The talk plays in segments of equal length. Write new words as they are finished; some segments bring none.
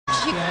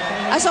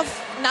as of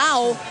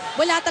now,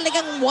 wala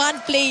talagang one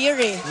player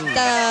eh.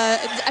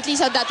 At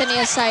least on the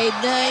Ateneo side,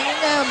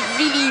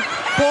 really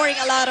pouring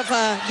a lot of,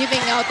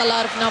 giving out a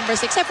lot of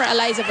numbers, except for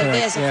Eliza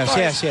Valdez, of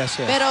course. Yes.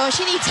 Pero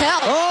she needs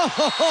help.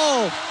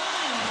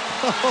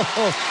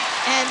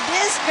 And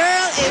this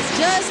girl is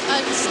just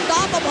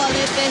unstoppable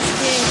in this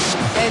game.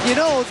 And you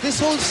know, this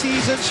whole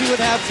season she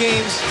would have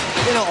games,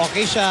 you know,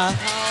 okay siya,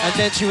 and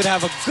then she would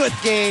have a good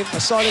game,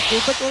 a solid game,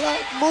 but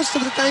most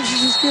of the time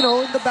she's just, you know,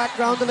 in the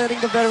background and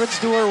letting the veterans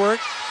do her work.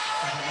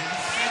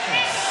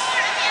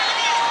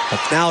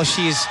 But now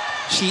she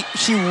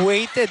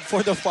waited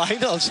for the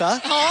finals, huh?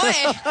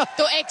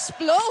 To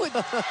explode.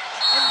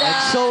 And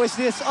so is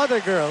this other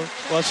girl.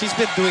 Well, she's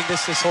been doing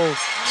this whole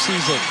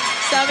season.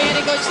 Sabi nga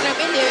ni Coach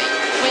Ramil,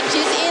 when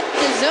she's in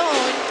the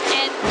zone,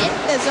 and in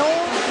the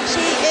zone,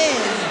 she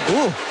is.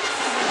 Ooh,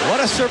 what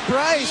a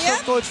surprise from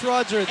Coach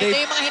Roger. Ito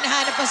yung mga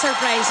hinahanap na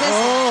surprises.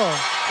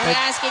 We were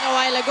asking a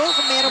while ago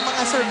kung mayroong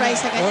mga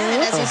surprise na ganyan.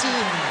 And as you see,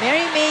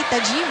 Mary May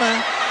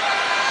Tajima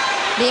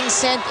being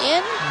sent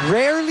in.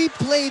 Rarely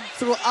played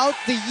throughout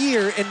the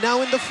year, and now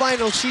in the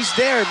final, she's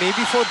there.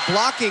 Maybe for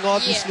blocking,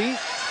 obviously.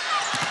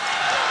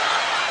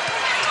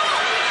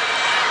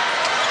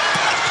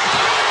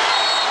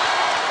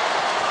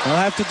 They'll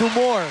have to do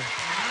more.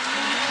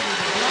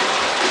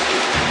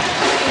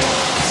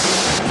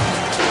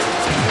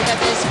 Look at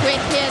this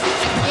quick hit.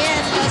 Again,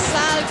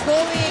 LaSalle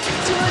going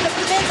to the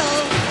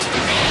middle.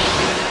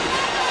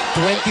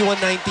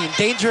 21-19.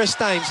 Dangerous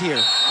times here.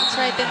 That's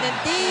right. And then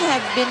they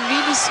have been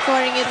really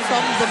scoring it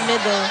from the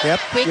middle. Yep,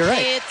 quick you're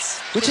right.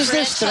 hits. Which is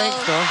their strength,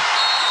 no?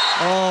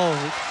 Oh,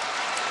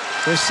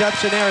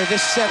 reception error. This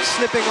set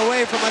slipping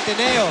away from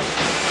Ateneo.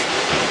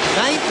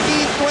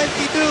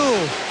 19-22.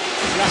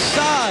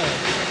 LaSalle.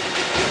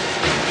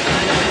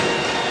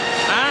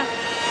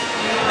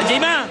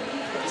 Jema,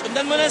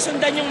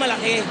 sundan yung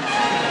malaki.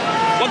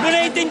 Huwag mo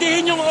na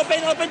intindihin yung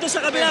open doon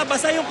sa kabila.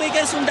 Basta yung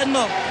quicker, sundan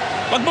mo.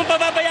 Huwag mong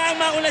pababayaan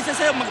mauna siya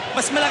sa'yo.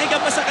 Mas malaki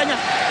ka pa sa kanya.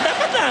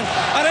 Dapat lang,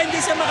 para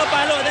hindi siya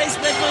makapalo.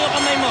 Na-spread mo yung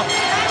kamay mo.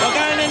 Huwag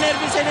ka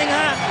na-nervousin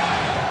ha.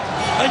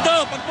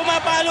 Ito, pag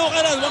pumapalo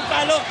ka lang, huwag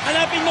palo.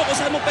 Hanapin mo kung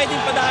saan mo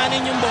pwedeng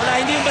padaanin yung bola.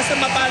 Hindi yung basta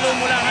mapalo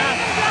mo lang ha.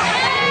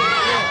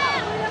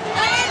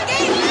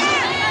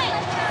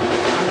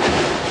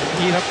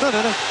 Hirap nun,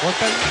 ano?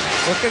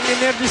 Huwag kang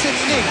ninervyusin,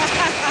 Ning.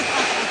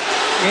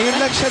 Ngayon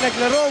lang siya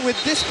naglaro with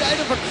this kind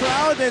of a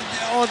crowd and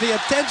all the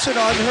attention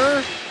on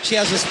her. She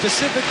has a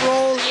specific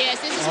role. Yes,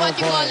 this is what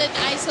you call an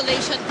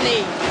isolation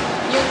play.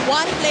 Yung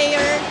one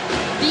player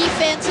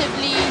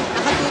defensively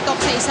nakatutok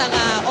sa isang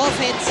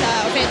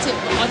offensive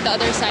on the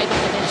other side of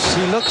the net.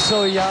 She looks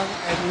so young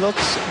and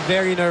looks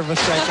very nervous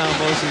right now,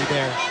 Mosey,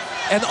 there.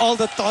 And all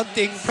the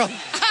taunting from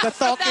the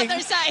talking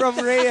from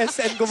Reyes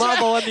and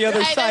Gumabaw on the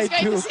other side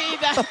too. I was going to say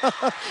that.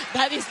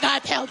 That is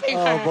not helping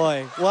her. Oh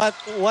boy,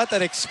 what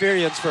an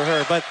experience for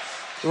her. But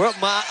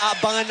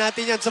maaabangan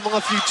natin yan sa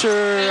mga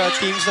future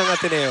teams ng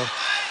Ateneo.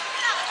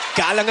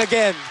 Galang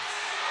again.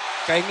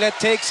 Kainglet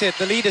takes it.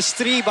 The lead is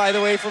 3, by the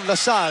way, from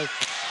LaSalle.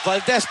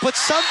 Valdez puts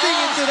something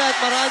into that.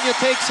 Maraño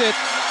takes it.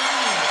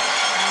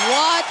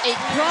 What a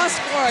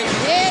cross-court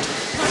hit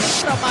coming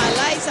from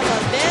Eliza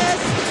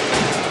Valdez.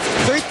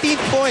 13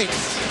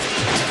 points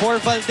for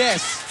Valdez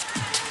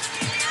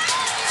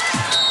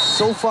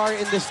so far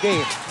in this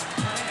game.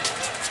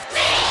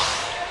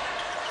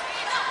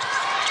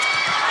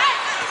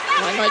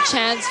 One more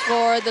chance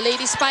for the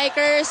Lady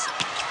Spikers.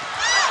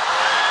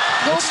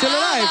 It's still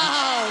alive.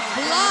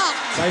 Blocked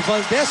By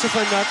Valdez, if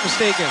I'm not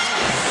mistaken.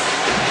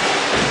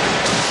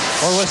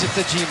 Or was it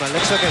Tajima?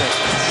 Let's look at it.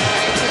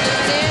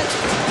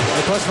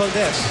 It was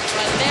Valdez.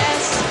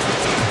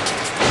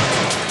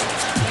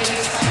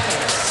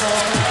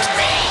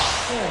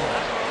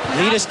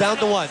 Lead is down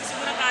to 1.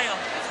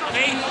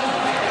 Okay?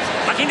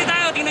 Pag hindi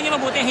tayo, tingnan nyo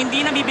mabuti,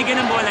 hindi na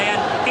bibigyan ng bola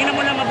yan. Tingnan mo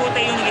lang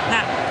mabuti yung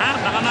gitna. Ha?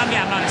 Baka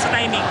mamaya, sa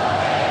timing.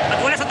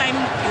 Pag wala sa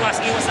timing, iwas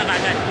na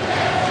kagad.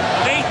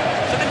 Okay?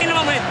 So, tingnan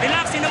mo mabuti.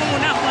 Relaxin na mo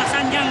muna kung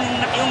saan yung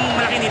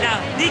malaki nila.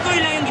 Di ko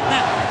yun lang yung gitna.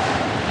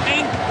 Okay?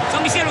 So,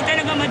 Michelle, huwag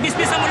tayo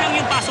nagmamadismissa mo lang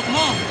yung pasok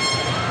mo.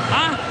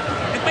 Ha?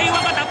 Nagpaiwa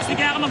ka tapos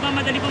bigla ka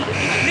magmamadali pa.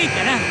 Late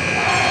ka na.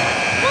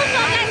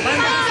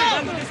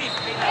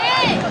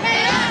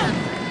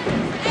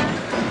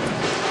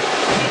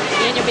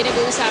 Yan yung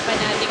pinag-uusapan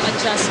nating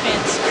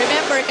adjustments.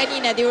 Remember,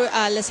 kanina,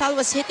 LaSalle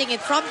was hitting it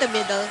from the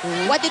middle.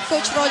 What did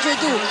Coach Roger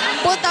do?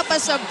 Put up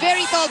as a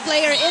very tall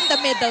player in the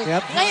middle.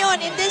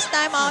 Ngayon, in this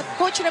timeout,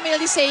 Coach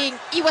Ramil is saying,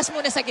 iwas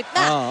muna sa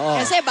gitna.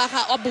 Kasi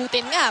baka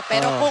abutin nga.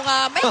 Pero kung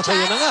may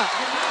chance,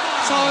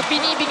 so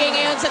binibigay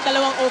ngayon sa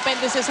dalawang open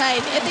to sa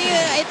side.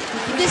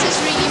 This is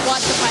really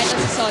what the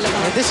finals is all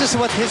about. And this is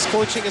what his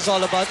coaching is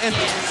all about. And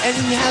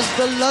he has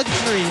the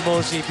luxury,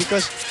 Mosey,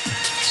 because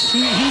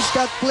he's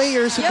got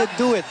players who could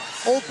do it.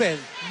 Open,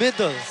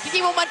 middle.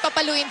 Hindi mo man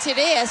papaluin si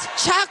Reyes.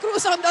 Cha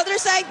Cruz on the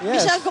other side.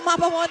 Michelle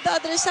Gumabaw on the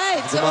other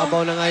side.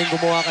 Gumabaw na nga yung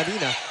gumawa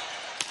kanina.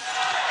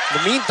 In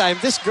the meantime,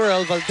 this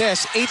girl,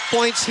 Valdez, 8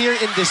 points here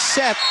in this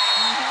set.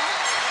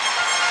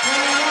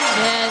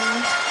 Then,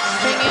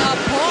 bringing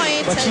up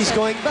points. But she's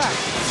going back.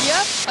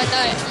 Yep. But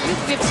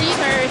we've seen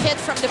her hit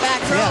from the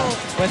back row.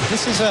 Yeah, but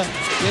this is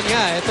yun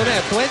nga, ito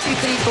na,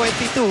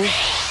 23-22.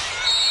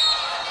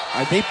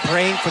 Are they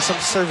praying for some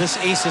service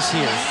aces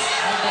here?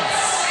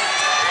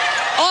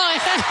 Oh,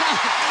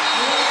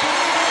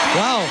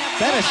 Wow,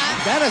 that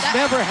has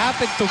never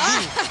happened to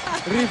me.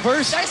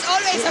 Reverse. there's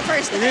always a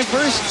first time.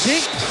 Reverse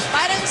jinx.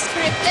 Parang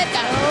scripted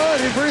ka. Oh,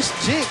 reverse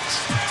jinx.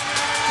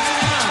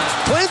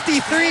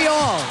 23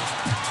 all.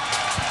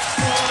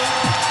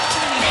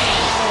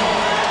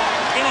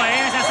 Timo,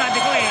 yung nasasabi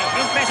ko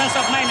yung presence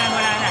of mind,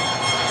 wala na.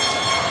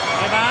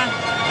 Diba?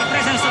 Yung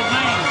presence of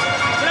mind.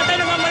 Wala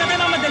tayo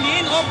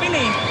mamadaliin, open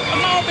Pag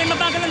ma-open,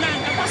 mabagal na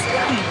tapos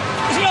lang.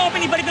 Kasi yung open,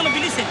 ibalik na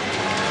mabilis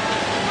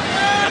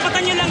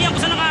Tapatan nyo lang yan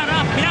kung saan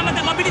nakaharap.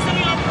 Mabilis lang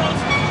yung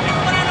approach.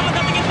 Wala naman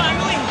dating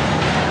palo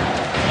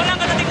Wala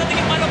ka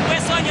dating palo,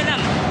 pwestuhan nyo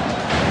lang.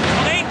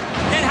 Okay?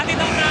 Then, hatid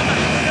ng drama.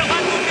 Pero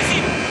one move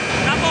receive.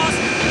 Tapos,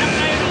 lang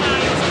tayo ng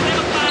maayos. Hindi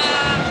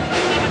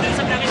magpapadali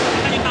sa bracket.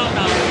 Tapatan yung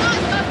tao-tao.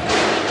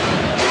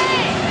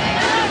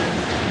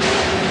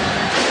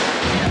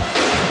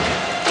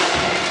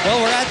 Well,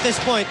 we're at this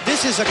point.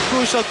 This is a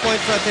crucial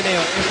point for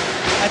Ateneo.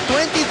 At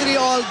 23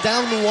 all,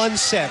 down one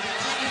set.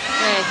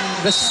 Right.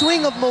 The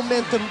swing of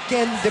momentum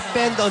can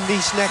depend on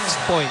these next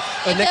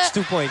next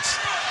 2 points.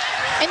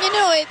 And you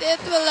know,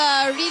 it will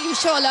really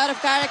show a lot of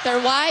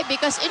character. Why?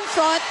 Because in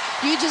front,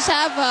 you just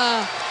have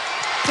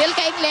Phil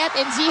Cainglet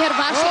and Z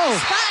Herbacio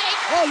spike.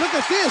 Oh, look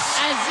at this.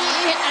 And Z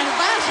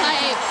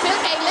Herbacio, Phil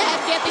Cainglet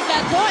getting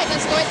that point.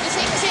 That's going to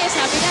say kasi,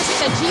 sabi nga si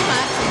Tajima,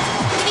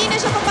 hindi na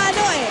siya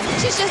papalo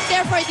She's just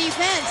there for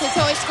defense. And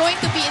so it's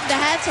going to be in the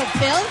hands of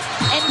Phil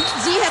and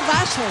Z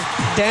Herbacio.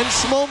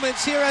 Tense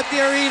moments here at the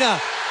arena.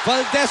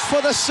 Valdez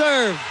for the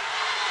serve.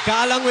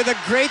 Galang with a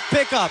great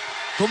pickup.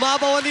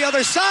 Gumabaw on the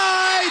other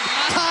side.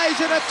 Ties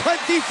it at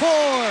 24.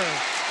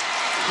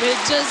 With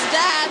just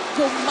that,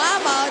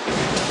 Gumabaw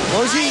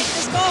Ozzy,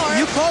 the score.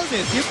 you called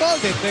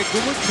it.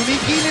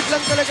 Gumigilid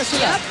lang talaga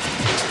sila. Yep.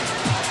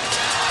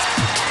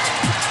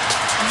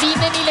 Hindi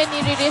na nila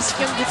nire-risk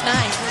yung gitna.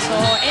 So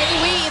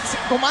anyway, it's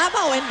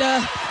Gumabaw and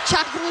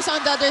Chuck Cruz on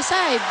the other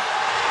side.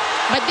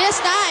 But this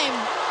time,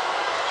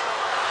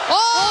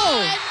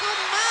 and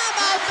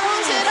Gumabaw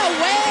throws it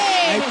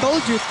away. I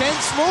told you,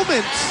 tense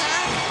moments.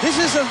 This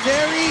is a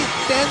very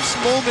tense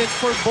moment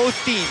for both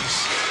teams.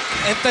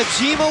 And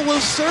Tajima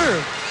will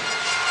serve.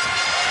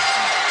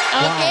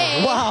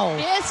 Okay. Wow.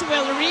 This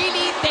will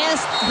really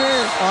test her.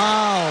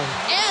 Wow.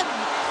 And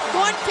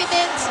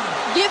confidence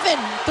given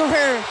to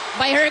her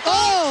by her coach.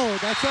 Oh,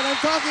 that's what I'm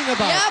talking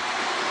about. Yep.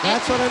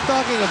 That's what I'm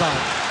talking about.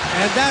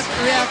 And that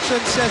reaction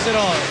says it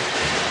all.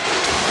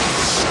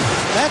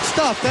 That's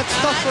tough. That's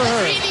tough for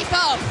her. That's really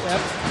tough.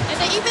 Yep.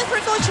 And even for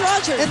Coach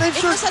Roger, And I'm it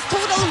sure- was a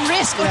total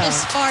risk on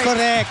his part.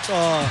 Correct.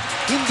 Oh.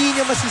 Hindi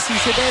niya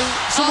masisisi dahil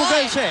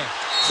sumugal siya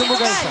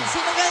Sumugal siya.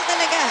 Sinugal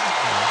talaga.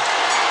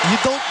 You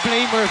don't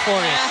blame her for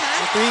it.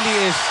 It really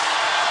is.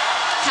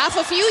 Half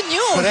of you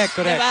knew. Correct.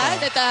 Diba? Oh.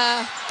 That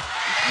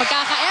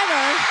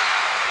magkaka-error.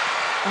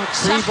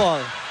 Free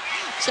ball.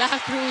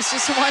 Chuck Cruz,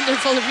 just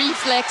wonderful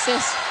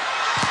reflexes.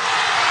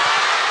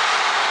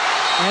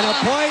 And a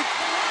point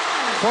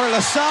for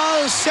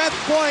LaSalle. Set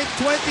point,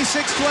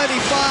 26-25.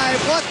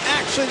 What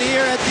action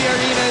here at the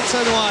arena in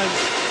San Juan.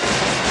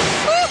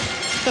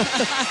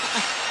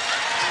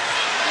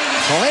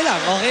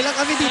 Okay lang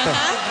kami dito.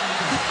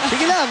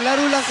 Sige lang,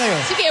 laro lang kayo.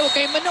 Sige, huwag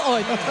kayong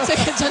manood.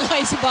 Sige, dyan lang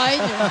kayo sa bahay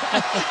niyo.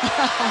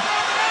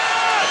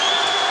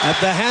 At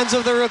the hands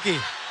of the rookie.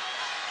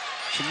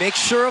 She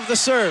makes sure of the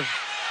serve.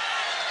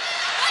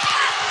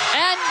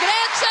 And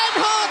Gretchen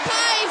Ho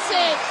ties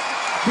it.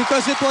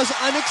 Because it was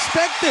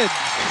unexpected.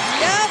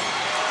 Yep.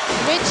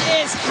 Which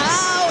is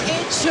how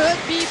it should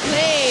be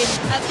played,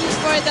 at least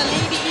for the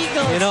Lady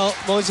Eagles. You know,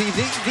 Mosey,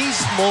 these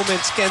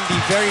moments can be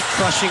very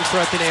crushing for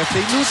Ateneo. If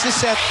they lose the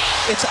set,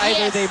 it's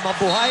either they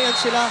mabuhayan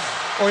sila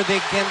or they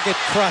can get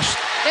crushed.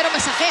 Pero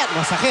masakit.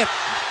 Masakit.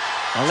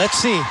 Well, let's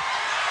see.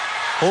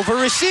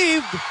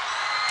 Over-received.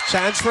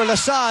 Chance for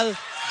LaSalle.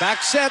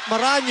 Back set,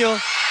 Maraño.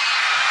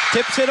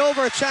 Tips it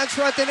over. Chance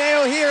for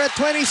Ateneo here at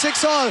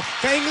 26 all.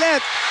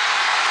 Cainglet.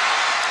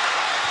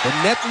 The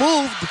net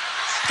moved.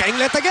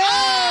 Cainglet again!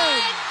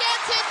 And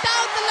gets it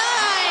down the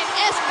line.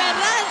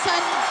 Esperanza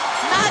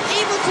not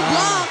able to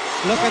block.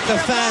 Look at the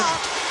fans.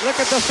 Look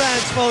at the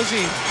fans,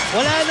 Mosey.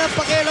 Wala na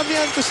pakialam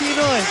yan kung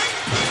sino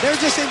They're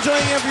just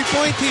enjoying every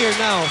point here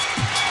now.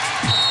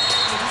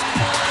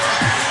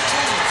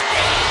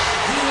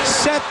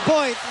 Set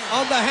point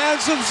on the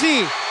hands of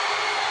Z.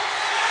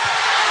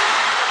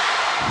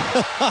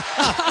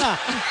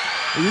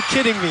 Are you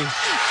kidding me?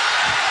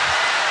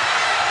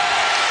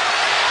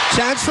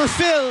 Chance for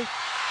Phil.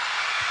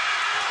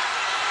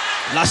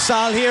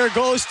 LaSalle here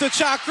goes to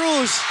Chuck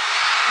Cruz.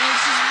 And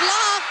she's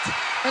blocked.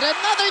 But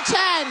another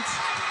chance.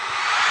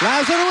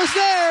 Lazaro was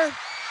there.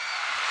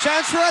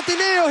 Chance for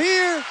Ateneo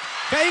here.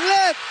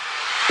 Cainglet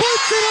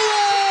puts it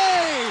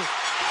away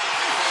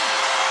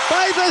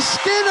by the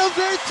skin of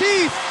their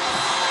teeth.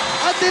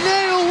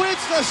 Ateneo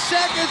wins the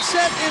second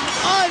set in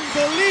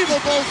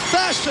unbelievable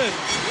fashion.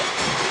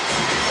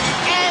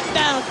 And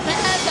the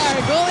fans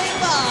going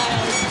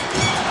wild.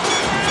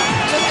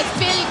 Look at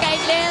Phil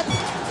Kailet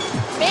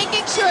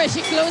making sure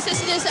she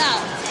closes this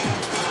out.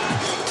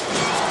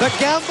 The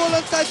gamble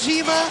of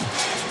Tajima,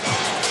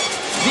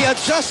 the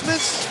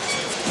adjustments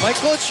by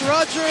Coach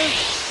Roger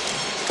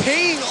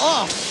paying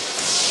off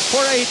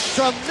for a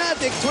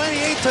dramatic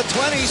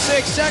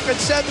 28-26 second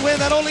set win.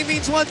 That only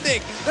means one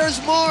thing.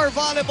 There's more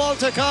volleyball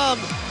to come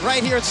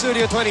right here at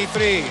Studio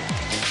 23.